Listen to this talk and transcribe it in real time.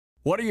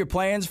What are your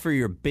plans for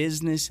your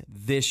business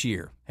this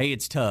year? Hey,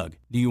 it's Tug.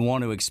 Do you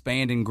want to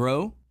expand and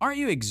grow? Aren't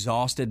you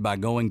exhausted by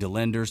going to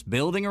lenders,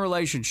 building a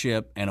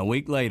relationship, and a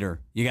week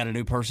later, you got a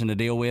new person to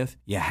deal with?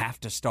 You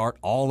have to start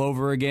all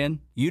over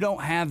again? You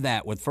don't have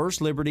that with First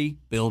Liberty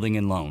Building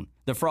and Loan.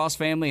 The Frost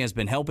family has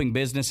been helping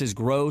businesses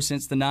grow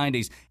since the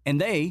 90s,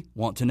 and they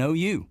want to know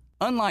you.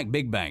 Unlike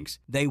big banks,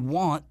 they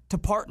want to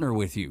partner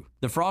with you.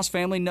 The Frost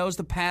family knows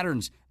the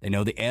patterns. They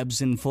know the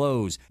ebbs and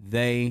flows.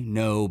 They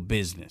know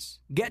business.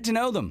 Get to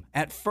know them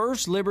at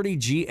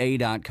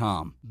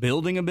firstlibertyga.com.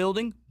 Building a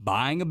building,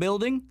 buying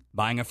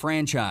a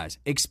franchise,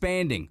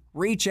 expanding.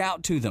 Reach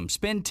out to them.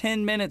 Spend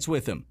 10 minutes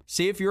with them.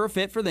 See if you're a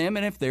fit for them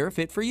and if they're a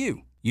fit for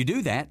you. You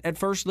do that at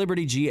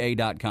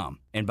firstlibertyga.com.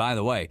 And by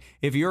the way,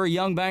 if you're a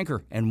young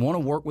banker and want to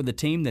work with a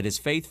team that is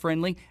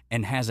faith-friendly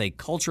and has a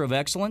culture of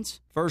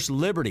excellence, First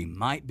Liberty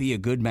might be a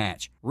good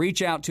match.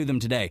 Reach out to them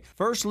today.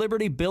 First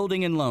Liberty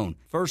Building and Loan.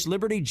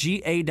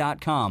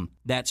 firstlibertyga.com.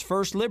 That's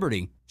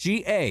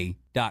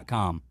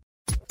firstlibertyga.com.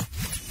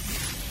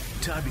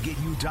 Time to get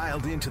you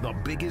dialed into the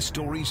biggest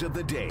stories of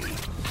the day.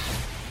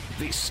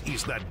 This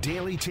is the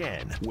Daily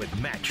 10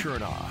 with Matt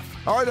Chernoff.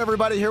 All right,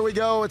 everybody, here we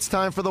go. It's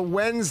time for the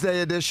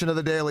Wednesday edition of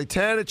the Daily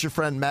 10. It's your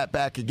friend Matt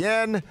back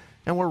again,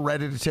 and we're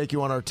ready to take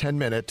you on our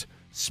 10-minute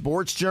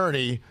sports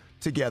journey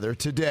together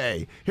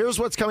today. Here's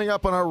what's coming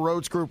up on our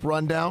Rhodes Group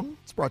Rundown.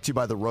 It's brought to you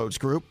by the Rhodes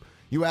Group.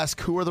 You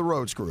ask, who are the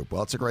Rhodes Group?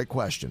 Well, it's a great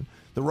question.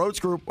 The Rhodes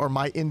Group are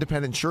my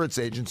independent insurance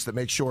agents that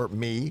make sure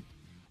me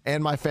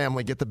and my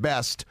family get the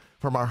best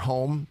from our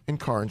home and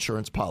car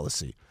insurance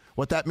policy.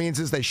 What that means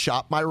is they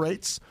shop my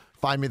rates,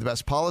 find me the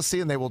best policy,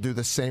 and they will do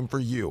the same for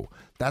you.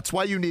 That's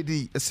why you need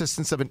the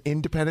assistance of an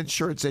independent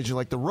insurance agent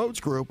like the Rhodes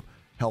Group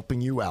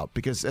helping you out.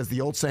 Because as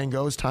the old saying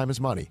goes, time is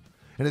money.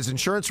 And as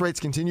insurance rates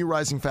continue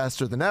rising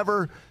faster than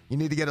ever, you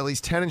need to get at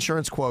least 10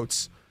 insurance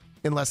quotes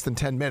in less than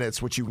 10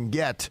 minutes, which you can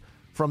get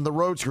from the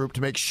Rhodes Group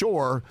to make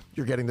sure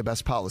you're getting the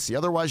best policy.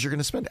 Otherwise, you're going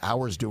to spend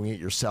hours doing it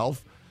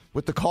yourself.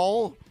 With the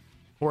call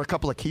or a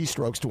couple of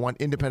keystrokes to one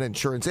independent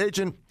insurance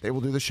agent, they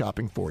will do the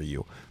shopping for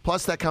you.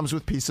 Plus, that comes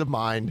with peace of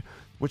mind,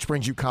 which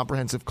brings you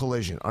comprehensive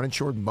collision,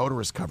 uninsured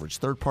motorist coverage,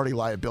 third-party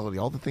liability,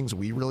 all the things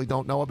we really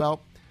don't know about.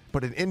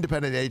 But an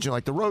independent agent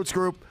like the Rhodes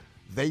Group,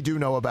 they do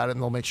know about it,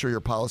 and they'll make sure your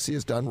policy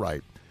is done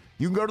right.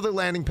 You can go to the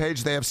landing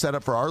page they have set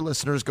up for our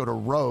listeners. Go to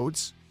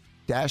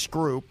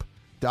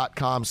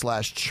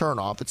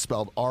Rhodes-Group.com/Chernoff. It's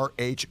spelled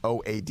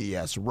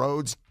RHOADS.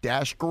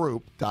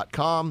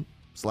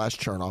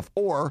 Rhodes-Group.com/Chernoff.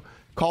 Or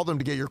call them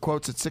to get your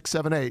quotes at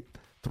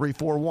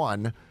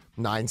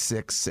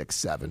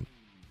 678-341-9667.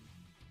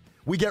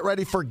 We get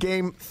ready for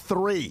Game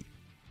 3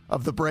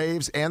 of the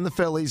Braves and the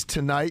Phillies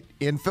tonight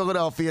in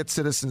Philadelphia at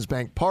Citizens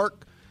Bank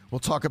Park. We'll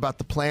talk about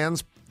the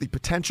plans, the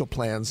potential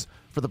plans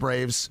for the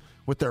Braves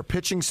with their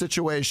pitching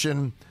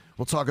situation.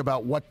 We'll talk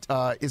about what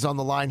is on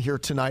the line here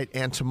tonight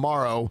and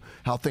tomorrow,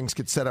 how things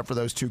could set up for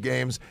those two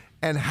games,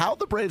 and how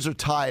the Braves are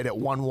tied at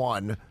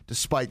 1-1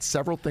 despite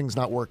several things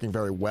not working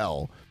very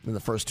well in the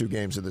first two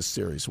games of this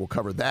series. We'll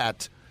cover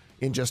that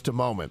in just a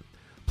moment.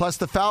 Plus,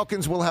 the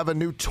Falcons will have a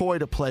new toy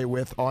to play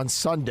with on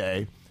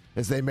Sunday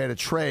as they made a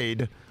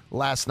trade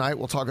last night.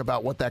 We'll talk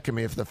about what that can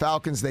mean for the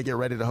Falcons. They get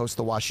ready to host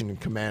the Washington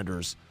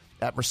Commanders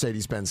at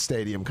Mercedes-Benz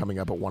Stadium coming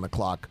up at 1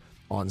 o'clock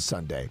on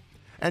Sunday.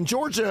 And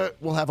Georgia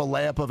will have a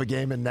layup of a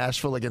game in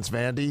Nashville against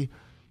Vandy,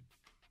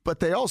 but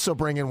they also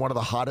bring in one of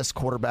the hottest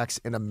quarterbacks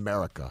in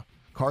America.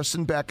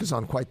 Carson Beck is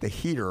on quite the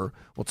heater.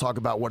 We'll talk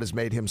about what has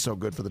made him so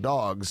good for the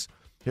Dogs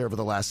here over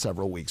the last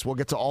several weeks. We'll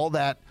get to all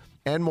that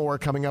and more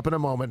coming up in a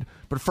moment.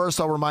 But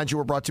first, I'll remind you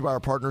we're brought to you by our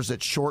partners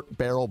at Short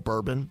Barrel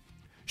Bourbon.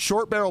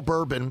 Short Barrel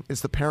Bourbon is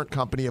the parent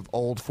company of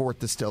Old Fort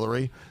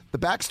Distillery. The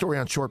backstory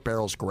on Short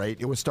Barrel is great.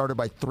 It was started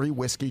by three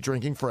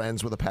whiskey-drinking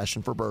friends with a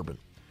passion for bourbon.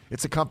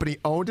 It's a company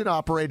owned and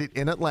operated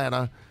in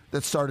Atlanta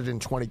that started in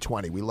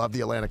 2020. We love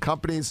the Atlanta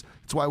companies.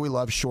 It's why we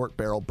love Short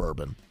Barrel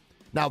Bourbon.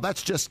 Now,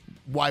 that's just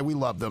why we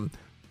love them.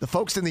 The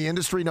folks in the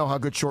industry know how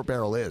good Short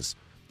Barrel is.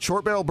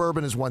 Short Barrel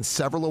Bourbon has won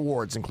several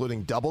awards,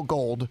 including double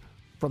gold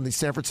from the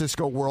San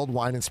Francisco World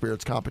Wine and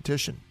Spirits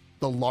Competition,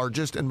 the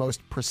largest and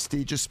most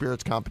prestigious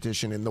spirits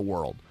competition in the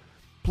world.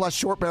 Plus,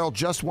 Short Barrel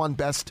just won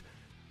Best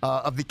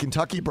of the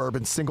Kentucky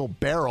Bourbon Single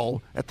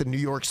Barrel at the New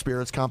York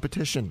Spirits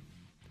Competition.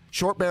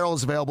 Short Barrel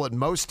is available at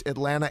most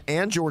Atlanta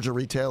and Georgia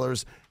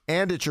retailers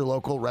and at your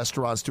local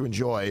restaurants to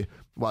enjoy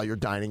while you're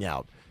dining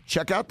out.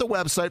 Check out the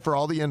website for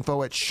all the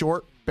info at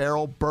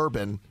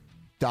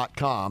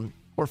shortbarrelbourbon.com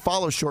or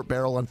follow Short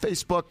Barrel on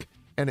Facebook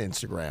and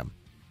Instagram.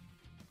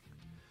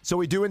 So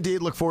we do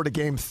indeed look forward to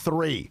Game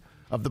 3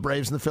 of the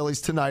Braves and the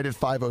Phillies tonight at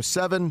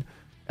 5:07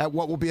 at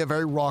what will be a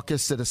very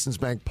raucous Citizens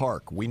Bank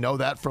Park. We know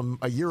that from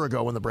a year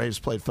ago when the Braves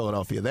played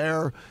Philadelphia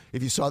there.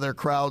 If you saw their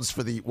crowds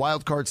for the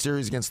wild card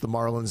series against the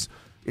Marlins,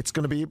 it's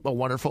going to be a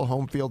wonderful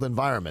home field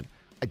environment.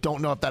 I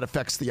don't know if that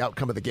affects the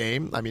outcome of the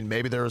game. I mean,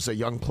 maybe there's a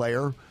young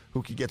player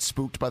who could get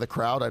spooked by the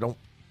crowd. I don't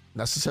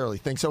necessarily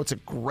think so. It's a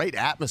great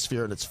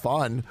atmosphere and it's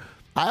fun.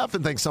 I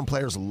often think some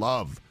players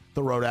love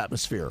the road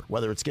atmosphere,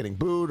 whether it's getting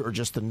booed or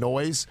just the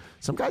noise.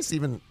 Some guys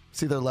even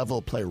see their level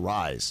of play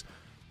rise.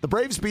 The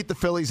Braves beat the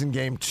Phillies in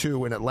Game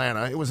 2 in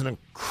Atlanta. It was an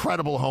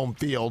incredible home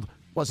field.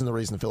 Wasn't the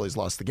reason the Phillies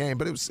lost the game,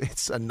 but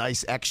it's a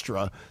nice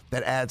extra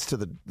that adds to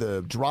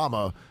the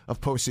drama of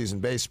postseason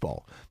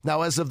baseball.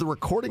 Now, as of the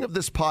recording of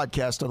this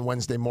podcast on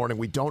Wednesday morning,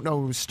 we don't know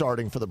who's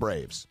starting for the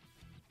Braves.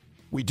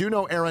 We do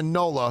know Aaron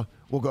Nola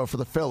will go for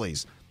the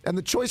Phillies. And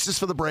the choices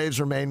for the Braves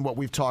remain what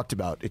we've talked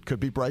about. It could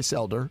be Bryce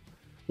Elder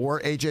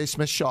or A.J.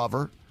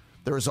 Smith-Shawver.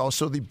 There is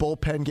also the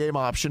bullpen game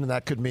option, and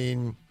that could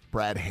mean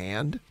Brad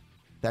Hand.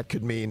 That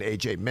could mean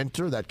A.J.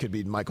 Minter. That could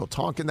mean Michael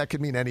Tonkin. That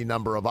could mean any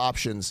number of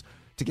options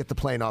to get the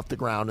plane off the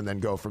ground and then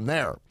go from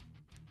there.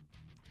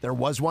 There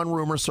was one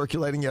rumor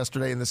circulating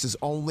yesterday, and this is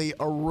only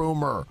a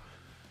rumor,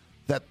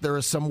 that there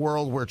is some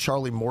world where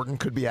Charlie Morton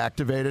could be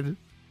activated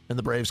and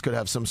the Braves could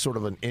have some sort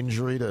of an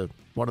injury to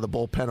one of the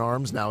bullpen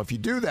arms. Now, if you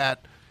do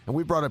that, and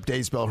we brought up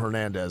Daysbel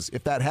Hernandez,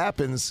 if that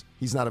happens,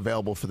 he's not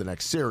available for the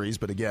next series.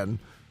 But again,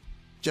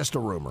 just a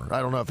rumor. I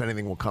don't know if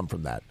anything will come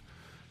from that.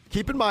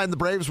 Keep in mind, the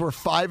Braves were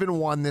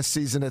 5-1 this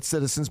season at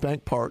Citizens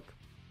Bank Park.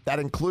 That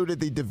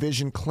included the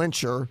division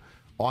clincher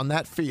on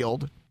that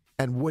field.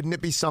 And wouldn't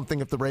it be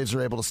something if the Braves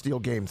are able to steal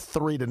Game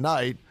 3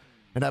 tonight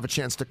and have a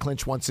chance to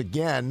clinch once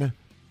again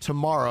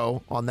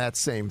tomorrow on that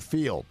same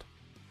field?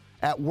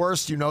 At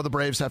worst, you know the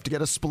Braves have to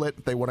get a split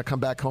if they want to come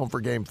back home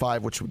for Game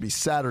 5, which would be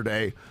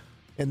Saturday.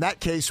 In that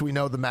case, we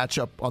know the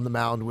matchup on the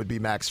mound would be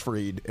Max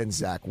Fried and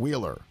Zach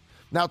Wheeler.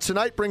 Now,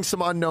 tonight brings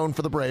some unknown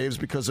for the Braves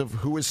because of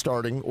who is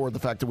starting or the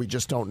fact that we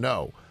just don't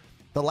know.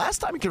 The last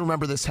time you can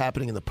remember this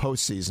happening in the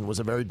postseason was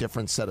a very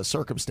different set of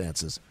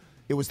circumstances.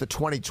 It was the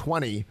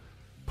 2020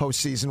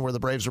 postseason where the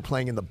Braves were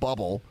playing in the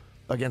bubble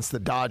against the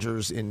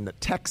Dodgers in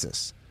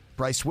Texas.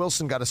 Bryce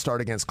Wilson got a start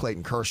against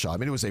Clayton Kershaw. I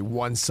mean, it was a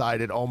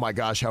one-sided, oh my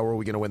gosh, how are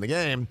we going to win the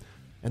game?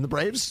 And the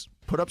Braves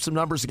put up some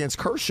numbers against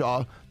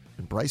Kershaw,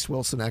 and Bryce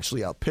Wilson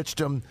actually outpitched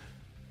him.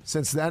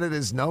 Since then, it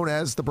is known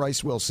as the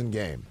Bryce Wilson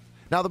game.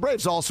 Now, the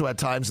Braves also had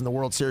times in the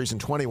World Series in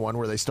 21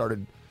 where they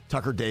started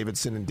Tucker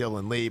Davidson and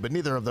Dylan Lee, but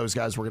neither of those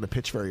guys were going to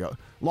pitch very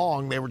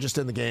long. They were just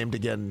in the game to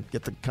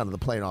get the kind of the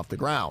plane off the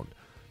ground.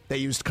 They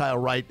used Kyle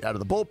Wright out of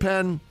the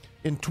bullpen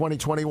in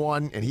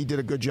 2021, and he did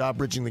a good job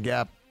bridging the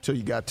gap till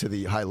you got to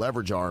the high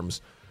leverage arms.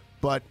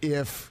 But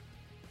if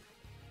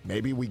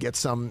maybe we get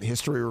some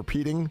history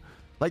repeating,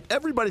 like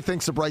everybody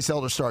thinks if Bryce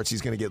Elder starts,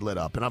 he's going to get lit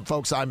up. And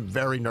I'm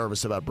very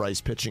nervous about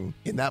Bryce pitching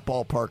in that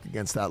ballpark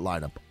against that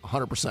lineup,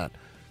 100%.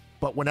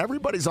 But when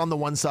everybody's on the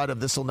one side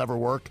of this will never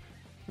work,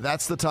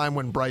 that's the time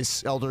when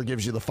Bryce Elder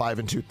gives you the 5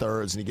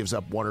 2/3 and he gives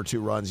up 1 or 2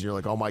 runs, and you're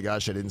like, oh my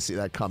gosh, I didn't see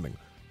that coming.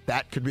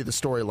 That could be the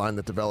storyline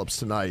that develops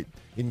tonight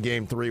in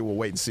Game 3. We'll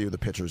wait and see who the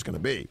pitcher is going to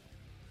be.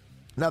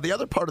 Now, the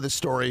other part of this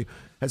story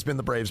has been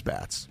the Braves'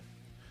 bats.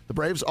 The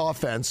Braves'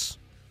 offense,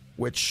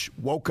 which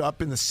woke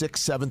up in the 6th,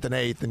 7th, and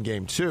 8th in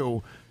Game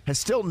 2, has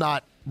still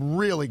not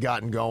really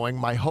gotten going.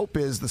 My hope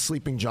is the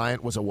sleeping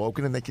giant was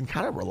awoken and they can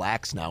kind of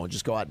relax now and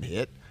just go out and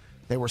hit.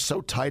 They were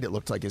so tight it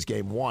looked like as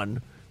Game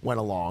 1 went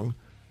along.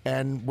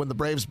 And when the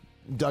Braves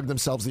dug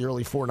themselves the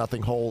early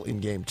 4-0 hole in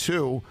Game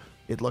 2,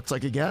 it looked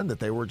like, again, that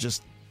they were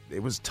just,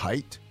 it was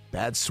tight,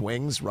 bad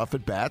swings, rough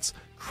at bats.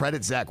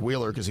 Credit Zach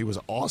Wheeler because he was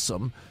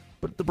awesome,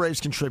 but the Braves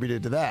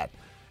contributed to that.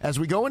 As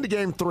we go into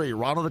Game 3,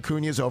 Ronald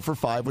Acuna is 0 for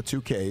 5 with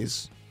 2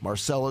 Ks.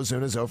 Marcell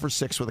Ozuna is 0 for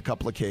 6 with a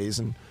couple of Ks,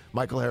 and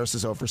Michael Harris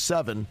is 0 for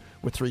 7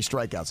 with 3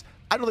 strikeouts.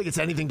 I don't think it's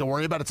anything to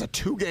worry about. It's a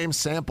 2-game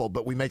sample,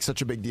 but we make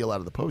such a big deal out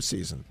of the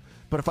postseason.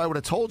 But if I would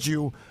have told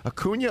you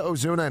Acuna,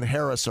 Ozuna, and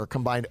Harris are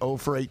combined 0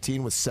 for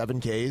 18 with 7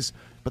 Ks,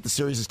 but the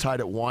series is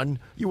tied at 1,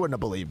 you wouldn't have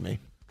believed me.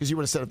 Because you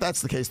would have said if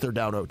that's the case, they're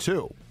down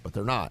 0-2, but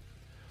they're not.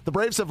 The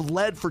Braves have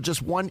led for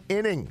just 1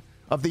 inning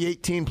of the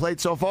 18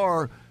 played so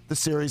far. The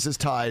series is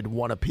tied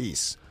 1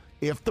 apiece.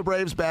 If the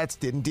Braves bats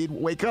did indeed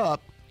wake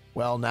up,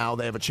 well, now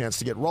they have a chance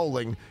to get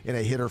rolling in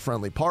a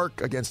hitter-friendly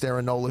park against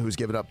Aaron Nola, who's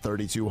given up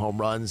 32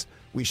 home runs.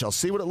 We shall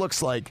see what it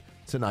looks like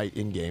tonight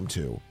in Game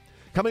 2.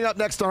 Coming up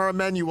next on our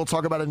menu, we'll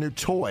talk about a new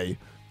toy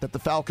that the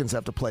Falcons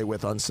have to play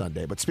with on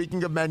Sunday. But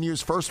speaking of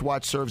menus, First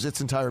Watch serves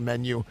its entire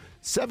menu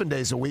 7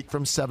 days a week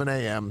from 7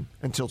 a.m.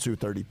 until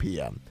 2:30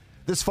 p.m.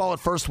 This fall at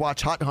First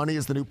Watch, Hot Honey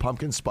is the new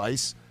pumpkin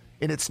spice.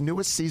 In its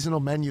newest seasonal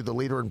menu, the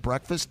leader in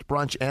breakfast,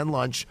 brunch, and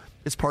lunch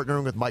is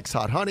partnering with Mike's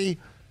Hot Honey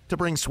to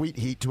bring sweet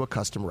heat to a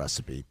custom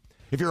recipe.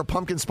 If you're a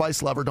pumpkin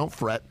spice lover, don't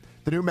fret.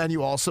 The new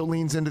menu also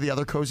leans into the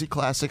other cozy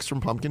classics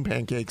from pumpkin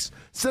pancakes,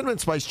 cinnamon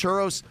spice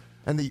churros,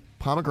 and the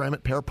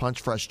pomegranate pear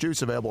punch fresh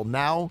juice, available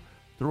now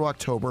through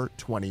October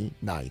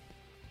 29th.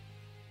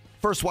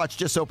 First Watch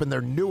just opened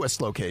their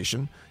newest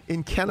location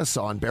in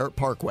Kennesaw on Barrett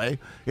Parkway.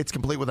 It's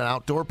complete with an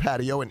outdoor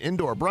patio and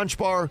indoor brunch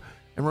bar.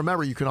 And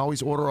remember, you can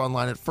always order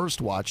online at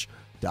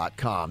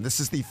firstwatch.com. This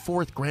is the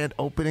 4th grand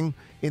opening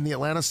in the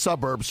Atlanta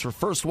suburbs for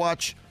First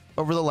Watch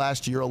over the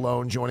last year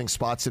alone, joining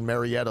spots in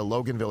Marietta,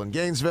 Loganville, and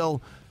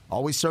Gainesville.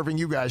 Always serving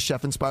you guys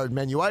chef-inspired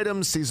menu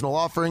items, seasonal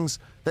offerings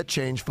that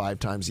change 5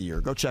 times a year.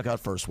 Go check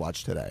out First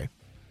Watch today.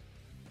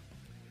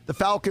 The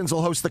Falcons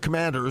will host the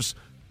Commanders,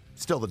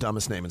 still the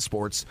dumbest name in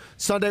sports,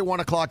 Sunday, 1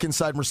 o'clock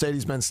inside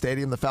Mercedes-Benz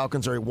Stadium. The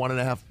Falcons are a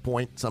 1.5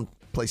 point, some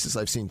places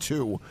I've seen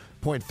 2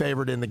 point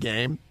favorite in the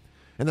game.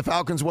 And the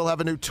Falcons will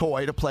have a new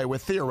toy to play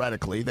with,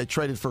 theoretically. They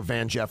traded for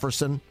Van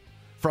Jefferson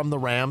from the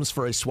Rams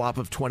for a swap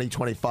of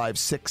 2025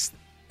 6th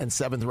and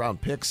 7th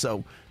round picks.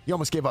 So you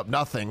almost gave up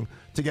nothing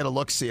to get a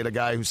look-see at a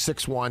guy who's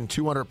 6'1",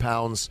 200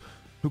 pounds,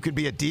 who could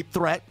be a deep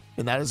threat.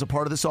 And that is a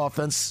part of this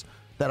offense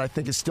that I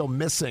think is still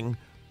missing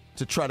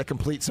to try to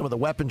complete some of the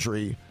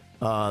weaponry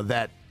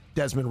that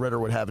Desmond Ridder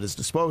would have at his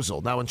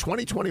disposal. Now, in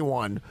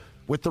 2021,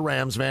 with the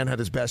Rams, Van had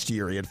his best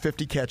year. He had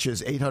 50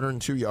 catches,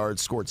 802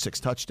 yards, scored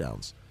 6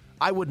 touchdowns.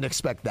 I wouldn't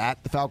expect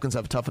that. The Falcons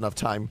have a tough enough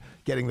time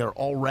getting their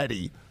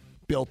already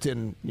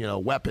built-in,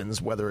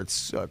 weapons, whether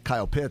it's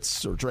Kyle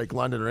Pitts or Drake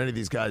London or any of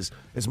these guys,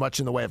 as much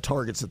in the way of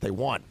targets that they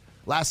want.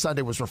 Last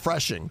Sunday was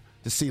refreshing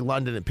to see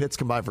London and Pitts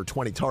combine for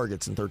 20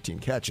 targets and 13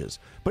 catches.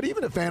 But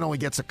even if Van only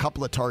gets a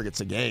couple of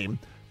targets a game,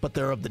 but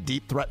they're of the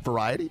deep threat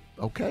variety,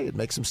 okay, it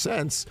makes some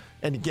sense.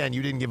 And again,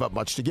 you didn't give up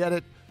much to get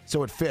it,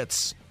 so it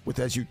fits with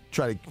as you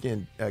try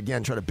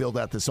to build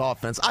out this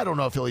offense. I don't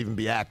know if he'll even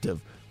be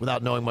active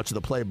without knowing much of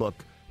the playbook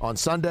on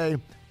Sunday,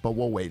 but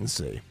we'll wait and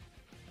see.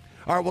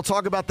 All right, we'll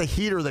talk about the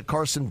heater that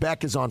Carson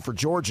Beck is on for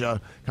Georgia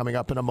coming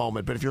up in a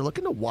moment. But if you're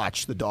looking to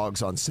watch the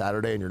Dogs on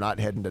Saturday and you're not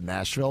heading to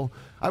Nashville,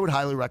 I would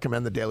highly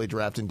recommend the Daily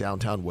Draft in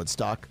downtown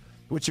Woodstock,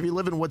 which if you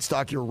live in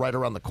Woodstock, you're right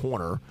around the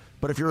corner.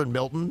 But if you're in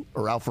Milton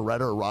or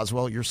Alpharetta or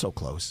Roswell, you're so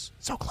close.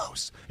 So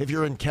close. If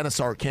you're in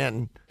Kennesaw,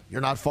 Canton,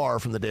 you're not far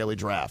from the Daily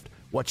Draft.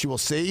 What you will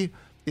see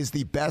is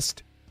the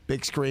best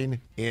big screen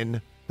in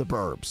the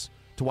burbs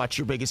to watch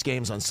your biggest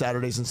games on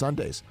Saturdays and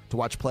Sundays, to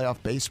watch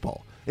playoff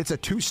baseball. It's a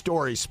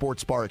 2-story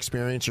sports bar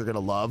experience you're going to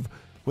love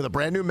with a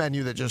brand new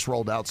menu that just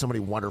rolled out. So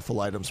many wonderful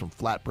items from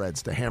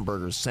flatbreads to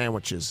hamburgers,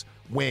 sandwiches,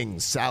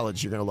 wings,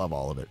 salads. You're going to love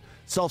all of it.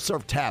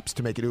 Self-serve taps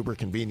to make it uber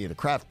convenient. A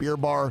craft beer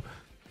bar.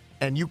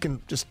 And you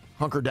can just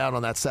hunker down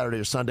on that Saturday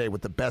or Sunday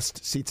with the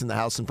best seats in the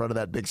house in front of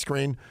that big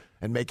screen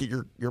and make it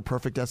your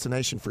perfect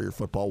destination for your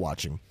football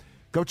watching.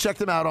 Go check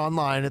them out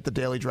online at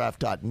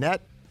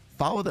thedailydraft.net.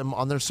 Follow them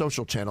on their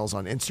social channels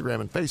on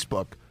Instagram and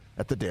Facebook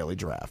at The Daily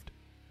Draft.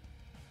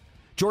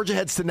 Georgia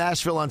heads to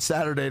Nashville on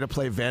Saturday to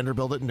play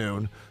Vanderbilt at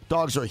noon.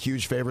 Dogs are a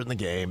huge favorite in the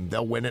game.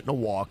 They'll win it in a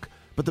walk.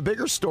 But the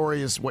bigger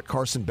story is what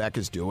Carson Beck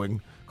is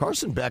doing.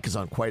 Carson Beck is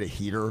on quite a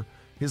heater.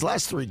 His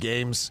last 3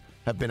 games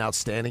have been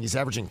outstanding. He's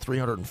averaging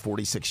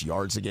 346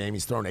 yards a game.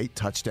 He's thrown 8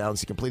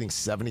 touchdowns. He's completing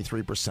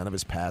 73% of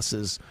his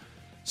passes.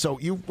 So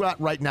you've got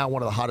right now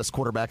one of the hottest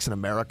quarterbacks in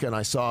America, and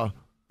I saw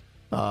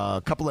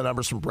a couple of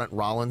numbers from Brent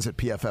Rollins at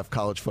PFF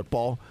College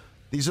Football.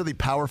 These are the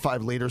Power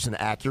 5 leaders in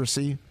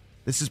accuracy.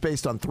 This is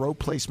based on throw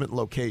placement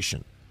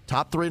location.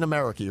 Top 3 in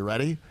America. You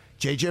ready?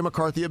 J.J.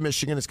 McCarthy of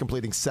Michigan is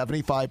completing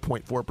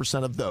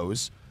 75.4% of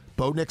those.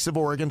 Bo Nix of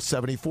Oregon,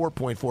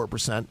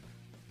 74.4%.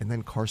 And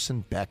then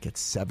Carson Beck at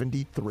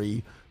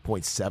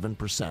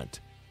 73.7%.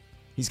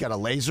 He's got a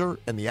laser,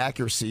 and the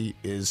accuracy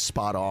is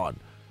spot on.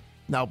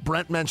 Now,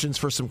 Brent mentions,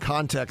 for some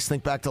context,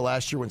 think back to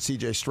last year when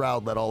C.J.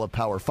 Stroud led all of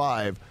Power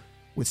 5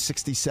 with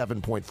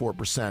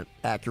 67.4%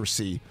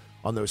 accuracy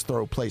on those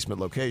throw placement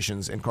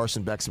locations, and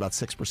Carson Beck's about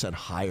 6%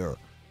 higher.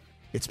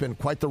 It's been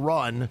quite the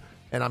run,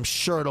 and I'm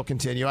sure it'll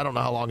continue. I don't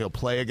know how long he'll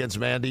play against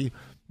Vandy.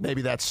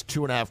 Maybe that's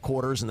 2.5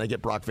 quarters, and they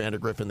get Brock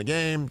Vandagriff in the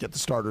game, get the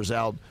starters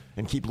out,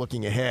 and keep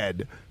looking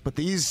ahead. But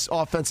these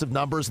offensive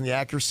numbers and the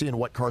accuracy and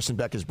what Carson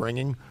Beck is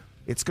bringing,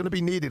 it's going to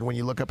be needed when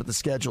you look up at the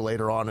schedule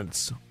later on, and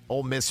it's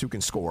Ole Miss who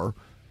can score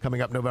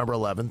coming up November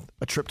 11th,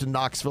 a trip to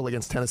Knoxville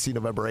against Tennessee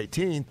November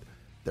 18th.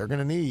 They're going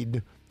to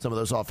need some of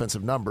those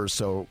offensive numbers.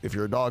 So if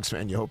you're a Dogs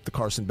fan, you hope the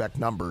Carson Beck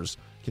numbers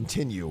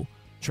continue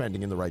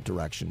trending in the right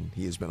direction.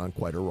 He has been on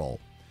quite a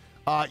roll.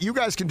 You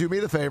guys can do me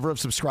the favor of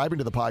subscribing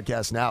to the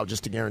podcast now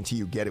just to guarantee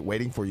you get it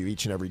waiting for you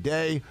each and every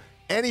day.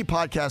 Any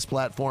podcast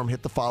platform,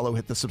 hit the follow,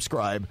 hit the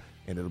subscribe,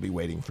 and it'll be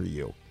waiting for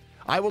you.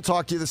 I will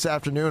talk to you this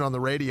afternoon on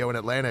the radio in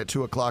Atlanta at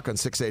 2 o'clock on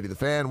 680 The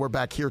Fan. We're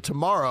back here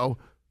tomorrow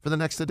for the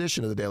next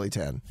edition of the Daily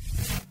 10.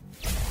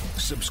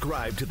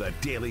 Subscribe to the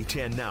Daily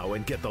 10 now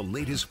and get the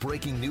latest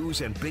breaking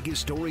news and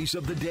biggest stories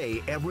of the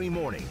day every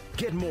morning.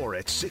 Get more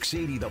at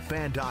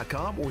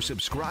 680thefan.com or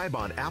subscribe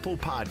on Apple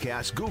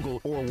Podcasts,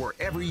 Google, or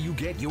wherever you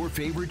get your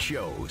favorite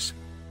shows.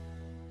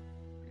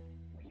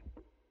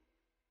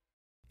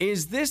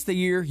 Is this the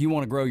year you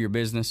want to grow your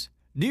business?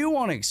 Do you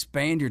want to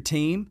expand your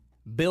team?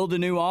 Build a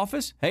new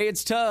office? Hey,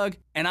 it's Tug,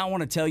 and I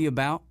want to tell you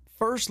about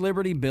First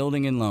Liberty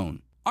Building and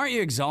Loan. Aren't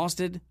you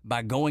exhausted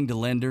by going to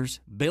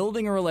lenders,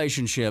 building a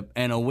relationship,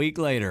 and a week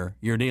later,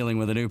 you're dealing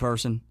with a new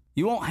person?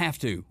 You won't have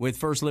to with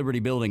First Liberty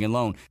Building and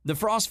Loan. The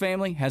Frost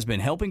family has been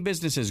helping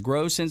businesses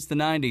grow since the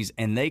 90s,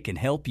 and they can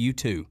help you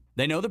too.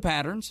 They know the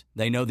patterns,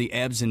 they know the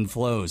ebbs and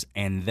flows,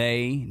 and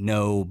they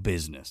know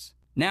business.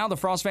 Now the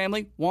Frost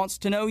family wants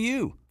to know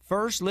you.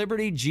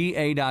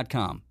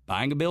 FirstLibertyGA.com.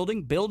 Buying a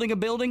building, building a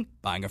building,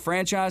 buying a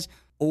franchise,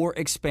 or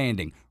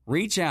expanding.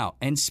 Reach out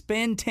and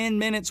spend 10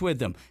 minutes with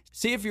them.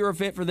 See if you're a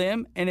fit for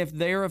them and if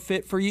they're a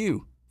fit for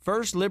you.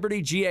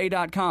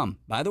 FirstLibertyGA.com.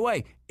 By the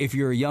way, if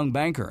you're a young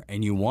banker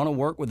and you want to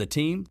work with a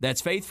team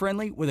that's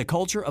faith-friendly with a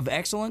culture of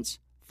excellence,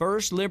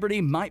 First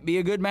Liberty might be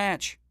a good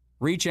match.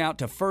 Reach out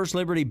to First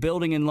Liberty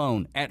Building and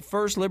Loan at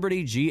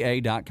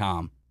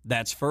FirstLibertyGA.com.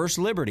 That's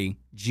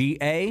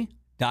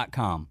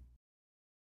FirstLibertyGA.com.